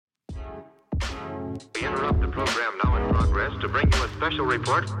We interrupt the program now in progress to bring you a special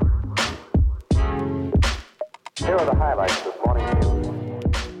report. Here are the highlights this morning's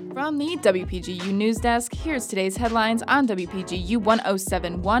news. From the WPGU News Desk, here's today's headlines on WPGU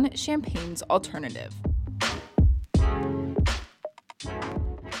 1071, Champaign's Alternative.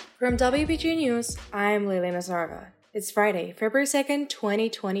 From WPG News, I'm Leila Nazarova. It's Friday, February 2nd,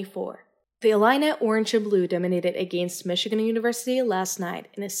 2024. The Illini Orange and Blue dominated against Michigan University last night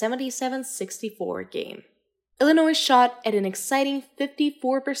in a 77-64 game. Illinois shot at an exciting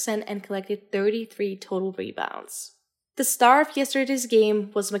 54% and collected 33 total rebounds. The star of yesterday's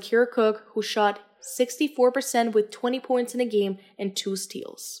game was Makira Cook, who shot 64% with 20 points in the game and 2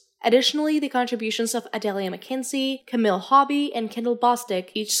 steals. Additionally, the contributions of Adelia McKenzie, Camille Hobby, and Kendall Bostic,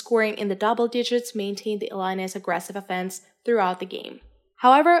 each scoring in the double digits, maintained the Illini's aggressive offense throughout the game.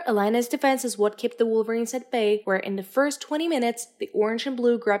 However, Illini's defense is what kept the Wolverines at bay, where in the first 20 minutes, the Orange and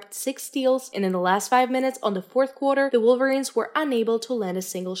Blue grabbed 6 steals, and in the last 5 minutes on the fourth quarter, the Wolverines were unable to land a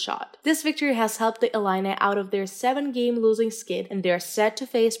single shot. This victory has helped the Illini out of their 7-game losing skid, and they are set to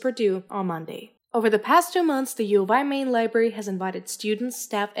face Purdue on Monday. Over the past 2 months, the U of I main library has invited students,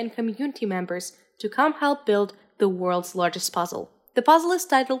 staff, and community members to come help build the world's largest puzzle. The puzzle is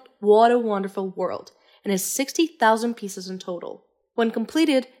titled What a Wonderful World and has 60,000 pieces in total. When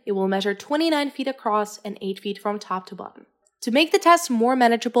completed, it will measure 29 feet across and 8 feet from top to bottom. To make the test more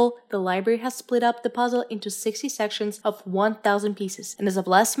manageable, the library has split up the puzzle into 60 sections of 1,000 pieces, and as of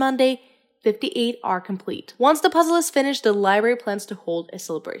last Monday, 58 are complete. Once the puzzle is finished, the library plans to hold a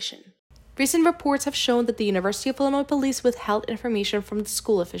celebration. Recent reports have shown that the University of Illinois Police withheld information from the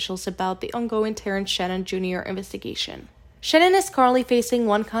school officials about the ongoing Terrence Shannon Jr. investigation. Shannon is currently facing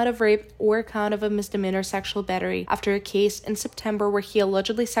 1 count of rape or a count of a misdemeanor sexual battery after a case in September where he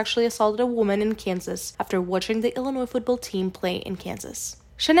allegedly sexually assaulted a woman in Kansas after watching the Illinois football team play in Kansas.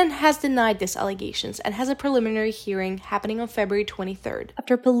 Shannon has denied these allegations and has a preliminary hearing happening on February 23rd.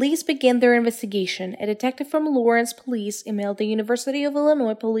 After police began their investigation, a detective from Lawrence Police emailed the University of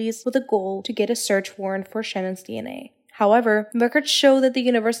Illinois Police with a goal to get a search warrant for Shannon's DNA. However, records show that the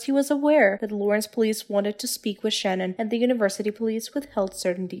university was aware that Lawrence Police wanted to speak with Shannon, and the university police withheld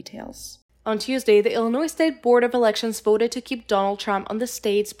certain details. On Tuesday, the Illinois State Board of Elections voted to keep Donald Trump on the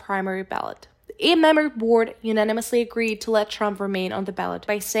state's primary ballot. The 8-member board unanimously agreed to let Trump remain on the ballot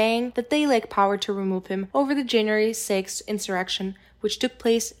by saying that they lack power to remove him over the January 6th insurrection, which took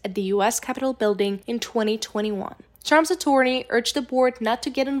place at the U.S. Capitol building in 2021. Trump's attorney urged the board not to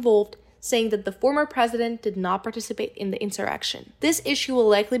get involved, saying that the former president did not participate in the insurrection. This issue will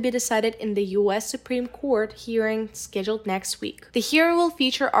likely be decided in the U.S. Supreme Court hearing scheduled next week. The hearing will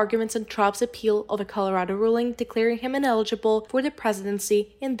feature arguments on Trump's appeal of a Colorado ruling declaring him ineligible for the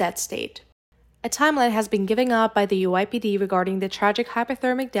presidency in that state. A timeline has been given out by the UIPD regarding the tragic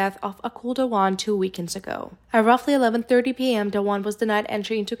hypothermic death of Akul Dawan 2 weekends ago. At roughly 11:30 p.m., Dawan was denied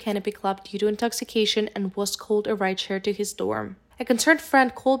entry into Canopy Club due to intoxication and was called a rideshare to his dorm. A concerned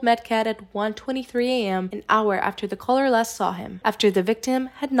friend called Medcat at 1:23 a.m., an hour after the caller last saw him, after the victim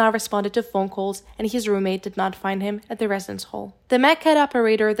had not responded to phone calls and his roommate did not find him at the residence hall. The Medcat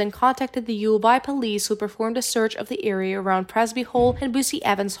operator then contacted the U of I police, who performed a search of the area around Presby Hall and Bussy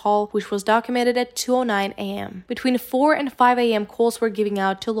Evans Hall, which was documented at 2:09 a.m. Between 4 and 5 a.m., calls were given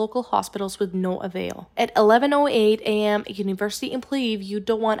out to local hospitals with no avail. At 11:08 a.m., a university employee viewed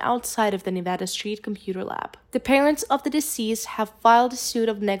Dawan outside of the Nevada Street Computer Lab. The parents of the deceased have filed a suit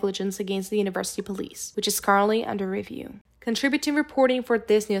of negligence against the university police, which is currently under review. Contributing reporting for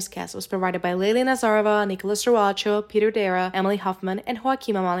this newscast was provided by Leila Nazarova, Nicholas Roacho, Peter Dara, Emily Huffman, and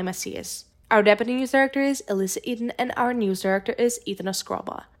Joaquim Amali Macias. Our deputy news director is Elisa Eden, and our news director is Ethan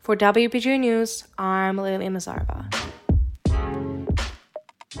Oscroba. For WPG News, I'm Leila Nazarova.